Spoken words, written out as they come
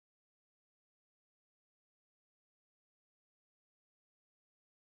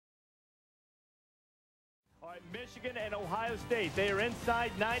right, Michigan and Ohio State. They are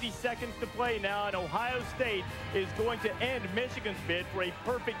inside 90 seconds to play now, and Ohio State is going to end Michigan's bid for a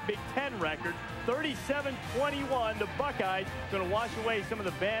perfect Big Ten record. 37-21, the Buckeyes going to wash away some of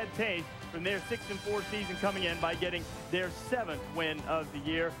the bad taste from their 6-4 season coming in by getting their 7th win of the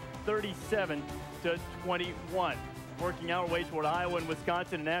year, 37-21. Working our way toward Iowa and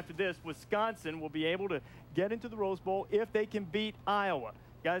Wisconsin, and after this, Wisconsin will be able to get into the Rose Bowl if they can beat Iowa.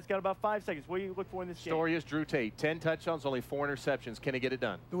 Guys, got about 5 seconds. What do you look for in this game? Story is Drew Tate. 10 touchdowns, only 4 interceptions. Can he get it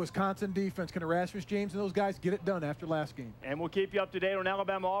done? The Wisconsin defense. Can Erasmus James and those guys get it done after last game? And we'll keep you up to date on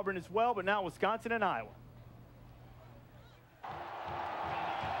Alabama-Auburn as well, but now Wisconsin and Iowa.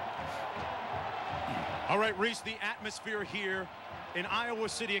 All right, Reese, the atmosphere here in Iowa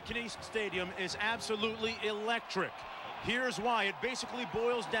City at Kinnick Stadium is absolutely electric. Here's why. It basically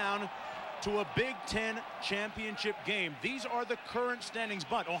boils down to a Big Ten championship game. These are the current standings,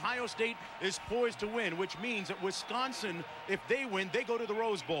 but Ohio State is poised to win, which means that Wisconsin, if they win, they go to the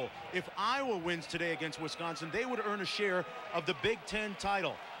Rose Bowl. If Iowa wins today against Wisconsin, they would earn a share of the Big Ten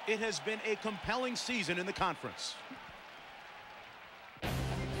title. It has been a compelling season in the conference.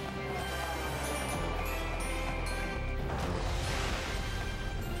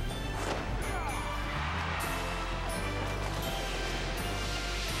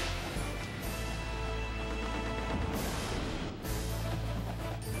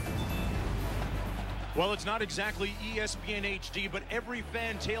 Well, it's not exactly ESPN HD, but every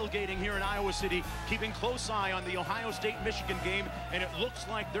fan tailgating here in Iowa City keeping close eye on the Ohio State-Michigan game, and it looks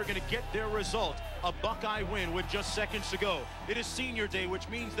like they're going to get their result, a Buckeye win with just seconds to go. It is senior day, which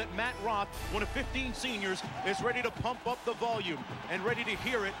means that Matt Roth, one of 15 seniors, is ready to pump up the volume and ready to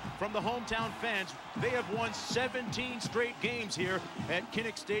hear it from the hometown fans. They have won 17 straight games here at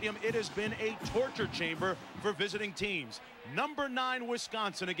Kinnick Stadium. It has been a torture chamber for visiting teams. Number 9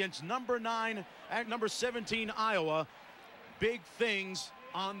 Wisconsin against number 17 Iowa. Big things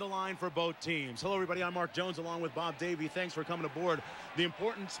on the line for both teams. Hello everybody, I'm Mark Jones along with Bob Davie. Thanks for coming aboard. The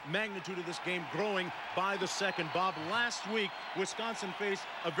importance, magnitude of this game growing by the second. Bob, last week Wisconsin faced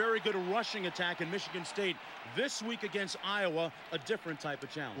a very good rushing attack in Michigan State. This week against Iowa, a different type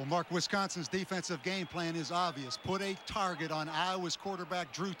of challenge. Well, Mark, Wisconsin's defensive game plan is obvious. Put a target on Iowa's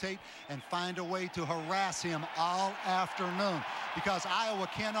quarterback, Drew Tate, and find a way to harass him all afternoon. Because Iowa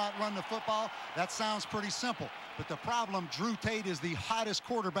cannot run the football, that sounds pretty simple. But the problem, Drew Tate is the hottest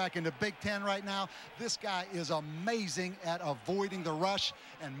quarterback in the Big Ten right now. This guy is amazing at avoiding the rush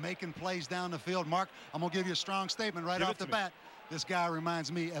and making plays down the field. Mark, I'm going to give you a strong statement right off the bat. This guy reminds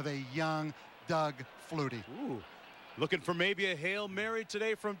me of a young Doug Flutie. Ooh, looking for maybe a Hail Mary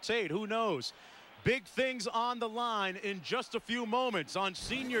today from Tate. Who knows? Big things on the line in just a few moments on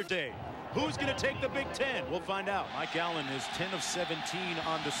Senior Day. Who's going to take the Big Ten? We'll find out. Mike Allen is 10 of 17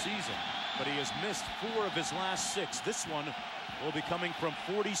 on the season, but he has missed 4 of his last 6. This one will be coming from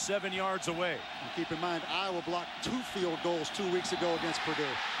 47 yards away. And keep in mind, Iowa blocked 2 field goals 2 weeks ago against Purdue.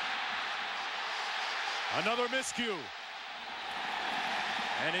 Another miscue.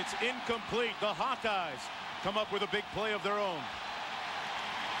 And it's incomplete. The Hawkeyes come up with a big play of their own.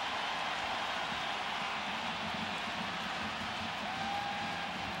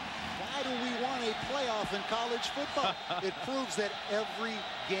 Why do we want a playoff in college football? It proves that every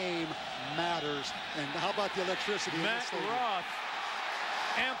game matters. And how about the electricity? Matt Roth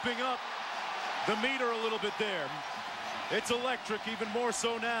amping up the meter a little bit there. It's electric, even more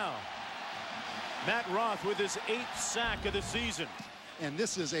so now. Matt Roth with his 8th sack of the season. And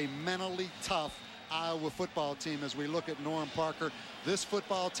this is a mentally tough Iowa football team as we look at Norm Parker. This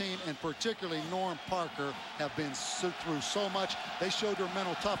football team, and particularly Norm Parker, have been through so much. They showed their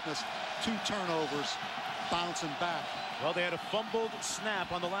mental toughness. 2 turnovers, bouncing back. Well, they had a fumbled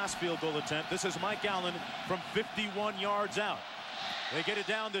snap on the last field goal attempt. This is Mike Allen from 51 yards out. They get it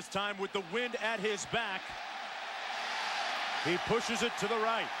down this time with the wind at his back. He pushes it to the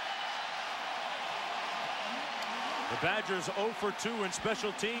right. The Badgers 0 for 2 in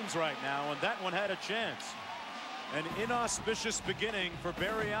special teams right now, and that one had a chance. An inauspicious beginning for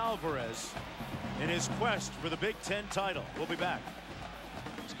Barry Alvarez in his quest for the Big Ten title. We'll be back.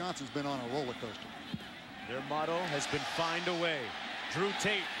 Wisconsin's been on a roller coaster. Their motto has been find a way. Drew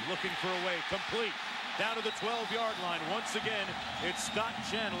Tate looking for a way. Complete. Down to the 12-yard line. Once again, it's Scott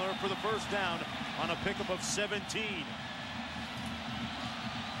Chandler for the first down on a pickup of 17.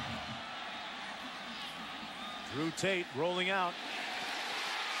 Drew Tate rolling out.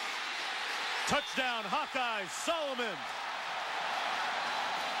 Touchdown, Hawkeyes, Solomon.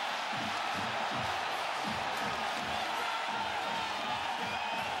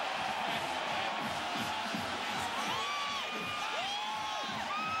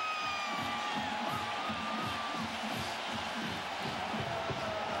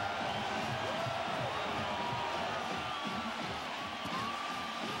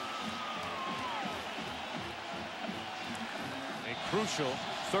 crucial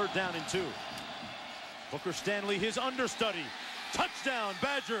 3rd down and 2. Booker Stanley, his understudy. Touchdown,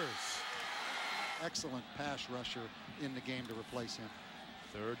 Badgers. Excellent pass rusher in the game to replace him.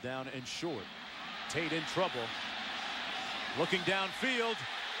 3rd down and short. Tate in trouble. Looking downfield.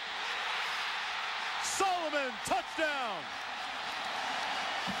 Solomon, touchdown.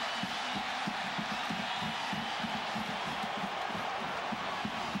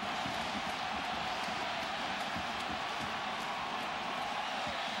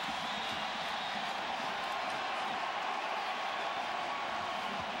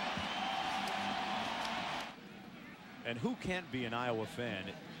 And who can't be an Iowa fan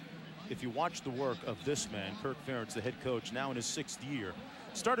if you watch the work of this man, Kirk Ferentz, the head coach, now in his 6th year.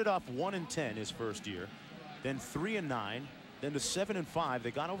 Started off 1-10 his first year, then 3-9, then to 7-5.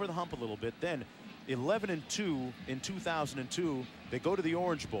 They got over the hump a little bit. Then 11-2 in 2002. They go to the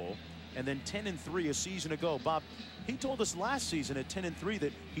Orange Bowl, and then 10-3 a season ago. Bob, he told us last season at 10-3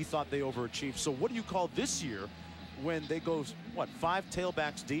 that he thought they overachieved. So what do you call this year when they go, what, 5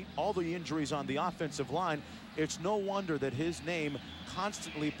 tailbacks deep, all the injuries on the offensive line? It's no wonder that his name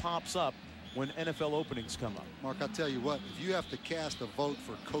constantly pops up when NFL openings come up. Mark, I'll tell you what, if you have to cast a vote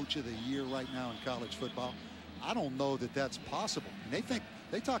for Coach of the Year right now in college football, I don't know that that's possible. And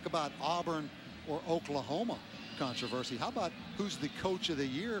they talk about Auburn or Oklahoma controversy. How about who's the Coach of the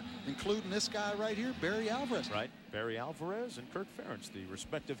Year, including this guy right here, Barry Alvarez? Right, Barry Alvarez and Kirk Ferentz, the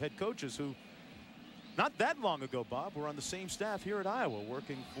respective head coaches who, not that long ago, Bob, were on the same staff here at Iowa,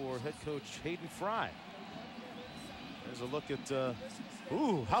 working for head coach Hayden Fry. There's a look at,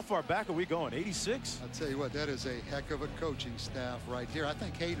 ooh, how far back are we going? 86? I'll tell you what, that is a heck of a coaching staff right here. I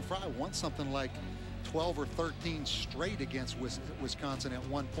think Hayden Fry won something like 12 or 13 straight against Wisconsin at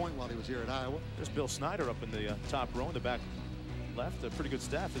one point while he was here at Iowa. There's Bill Snyder up in the top row in the back left. A pretty good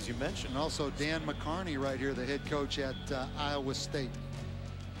staff, as you mentioned. And also Dan McCarney right here, the head coach at Iowa State.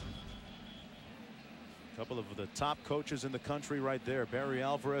 A couple of the top coaches in the country right there. Barry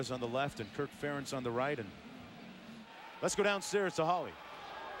Alvarez on the left and Kirk Ferentz on the right. And let's go downstairs to Holly.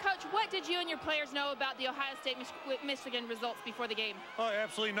 Coach, what did you and your players know about the Ohio State-Michigan results before the game? Oh,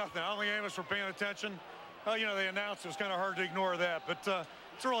 absolutely nothing. I don't think any of us were paying attention. You know, they announced it was kind of hard to ignore that, but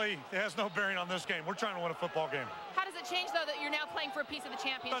it has no bearing on this game. We're trying to win a football game. How does it change, though, that you're now playing for a piece of the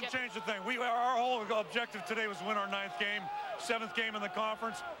championship? Doesn't change a thing. Our whole objective today was to win our 9th game, 7th game in the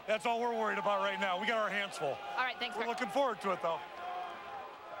conference. That's all we're worried about right now. We got our hands full. All right, thanks. We're looking forward to it, though.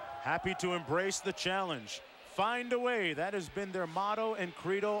 Happy to embrace the challenge. Find a way. That has been their motto and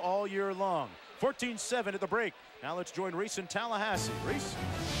credo all year long. 14-7 at the break. Now let's join Reese in Tallahassee. Reese.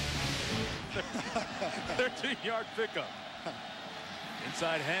 13-yard pickup.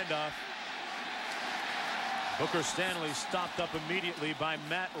 Inside handoff. Booker Stanley stopped up immediately by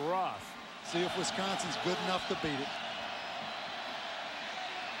Matt Roth. See if Wisconsin's good enough to beat it.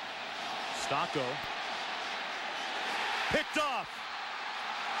 Stocco. Picked off.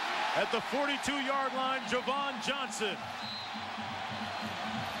 At the 42-yard line, Javon Johnson.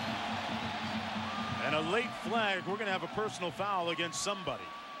 And a late flag. We're going to have a personal foul against somebody.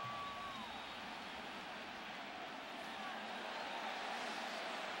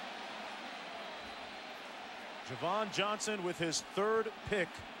 Javon Johnson with his 3rd pick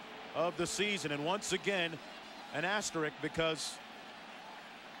of the season. And once again, an asterisk because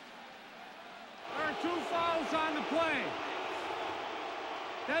there are 2 fouls on the play.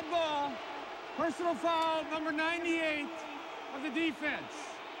 Dead ball, personal foul, number 98 of the defense.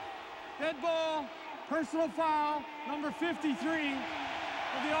 Dead ball, personal foul, number 53 of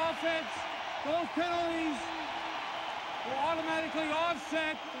the offense. Those penalties will automatically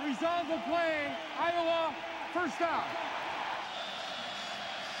offset the result of the play. Iowa, first down.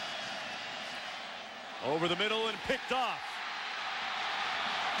 Over the middle and picked off.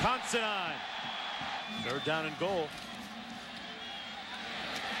 Considine. 3rd down and goal.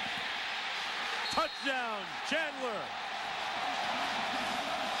 Touchdown, Chandler.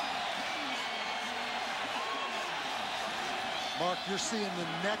 Mark, you're seeing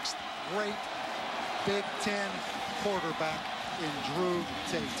the next great Big Ten quarterback in Drew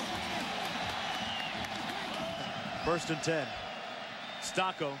Tate. 1st and 10.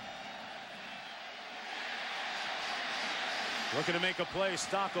 Stocco. Looking to make a play.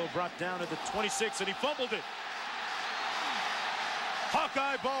 Stocco brought down at the 26, and he fumbled it.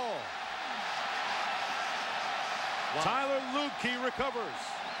 Hawkeye ball. Wow. Tyler Lubke recovers.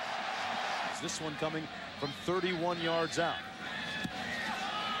 This one coming from 31 yards out.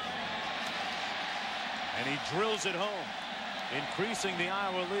 And he drills it home, increasing the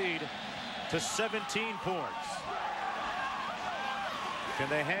Iowa lead to 17 points. Can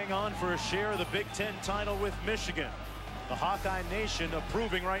they hang on for a share of the Big Ten title with Michigan? the Hawkeye Nation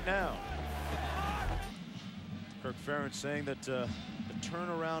approving right now. Kirk Ferentz saying that the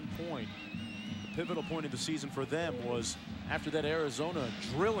turnaround point, the pivotal point of the season for them was after that Arizona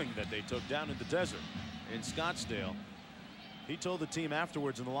drilling that they took down in the desert in Scottsdale. He told the team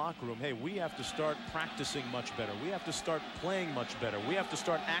afterwards in the locker room, hey, we have to start practicing much better. We have to start playing much better. We have to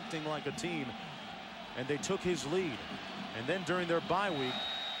start acting like a team. And they took his lead. And then during their bye week,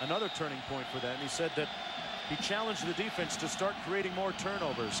 another turning point for them. He said that he challenged the defense to start creating more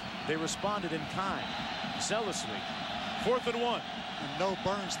turnovers. They responded in kind, zealously. 4th and 1. And no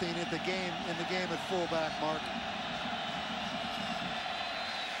Bernstein in the game at fullback, Mark.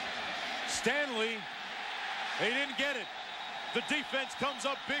 Stanley, they didn't get it. The defense comes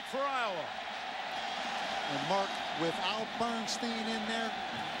up big for Iowa. And Mark, without Bernstein in there,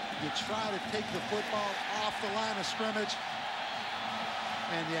 you try to take the football off the line of scrimmage,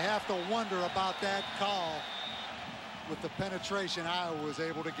 and you have to wonder about that call with the penetration Iowa was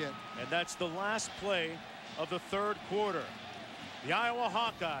able to get. And that's the last play of the 3rd quarter. The Iowa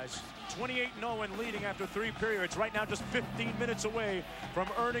Hawkeyes 28-0 and leading after 3 periods. Right now just 15 minutes away from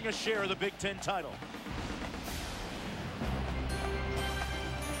earning a share of the Big Ten title.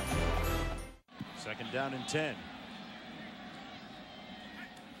 Second down and 10.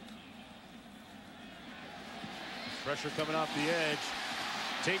 Pressure coming off the edge.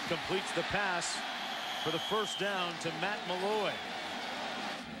 Tate completes the pass for the 1st down to Matt Malloy.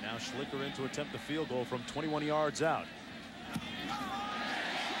 Now Schlicker in to attempt the field goal from 21 yards out.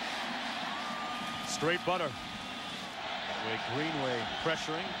 Straight butter. With Greenway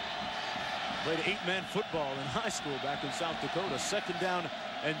pressuring. Played 8-man football in high school back in South Dakota. 2nd down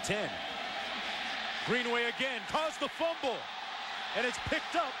and 10. Greenway again caused the fumble. And it's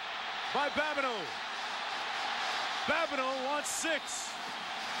picked up by Babineau. Babineau wants 6.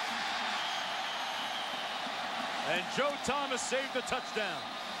 And Joe Thomas saved the touchdown.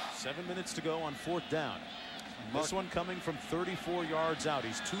 7 minutes to go on 4th down. This one coming from 34 yards out.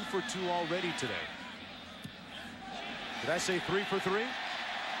 He's 2 for 2 already today. Did I say 3 for 3?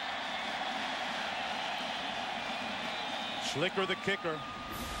 Schlicker, the kicker,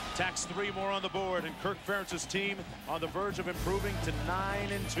 tacks 3 more on the board, and Kirk Ferentz's team on the verge of improving to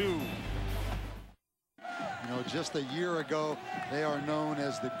 9-2. You know, just a year ago, they are known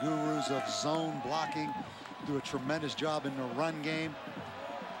as the gurus of zone blocking. Do a tremendous job in the run game.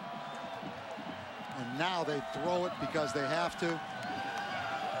 And now they throw it because they have to.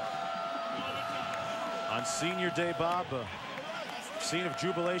 On senior day, Bob, a scene of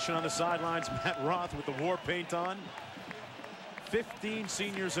jubilation on the sidelines. Matt Roth with the war paint on. 15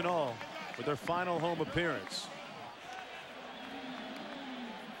 seniors in all for their final home appearance.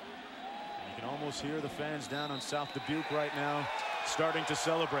 And you can almost hear the fans down on South Dubuque right now starting to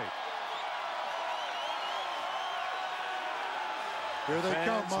celebrate. Here they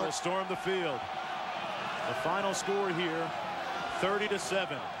come, Mark. Will storm the field. The final score here,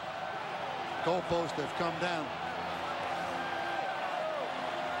 30-7. Goalposts have come down.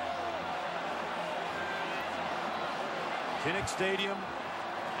 Kinnick Stadium,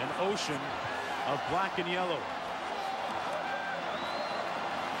 an ocean of black and yellow.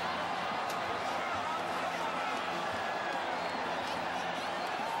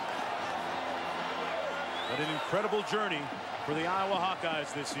 But an incredible journey for the Iowa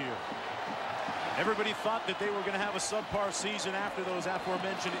Hawkeyes this year. Everybody thought that they were going to have a subpar season after those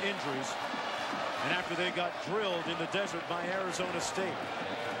aforementioned injuries and after they got drilled in the desert by Arizona State.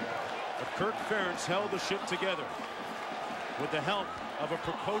 But Kirk Ferentz held the ship together with the help of a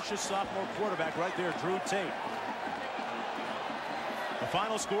precocious sophomore quarterback right there, Drew Tate. The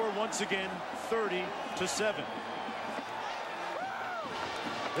final score once again 30-7.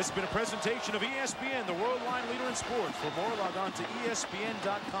 This has been a presentation of ESPN, the worldwide leader in sports. For more, log on to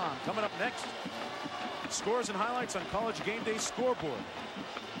ESPN.com. Coming up next, scores and highlights on College Game Day scoreboard.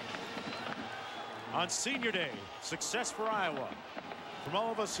 On Senior Day, success for Iowa. From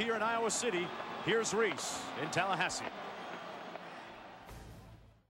all of us here in Iowa City, here's Reese in Tallahassee.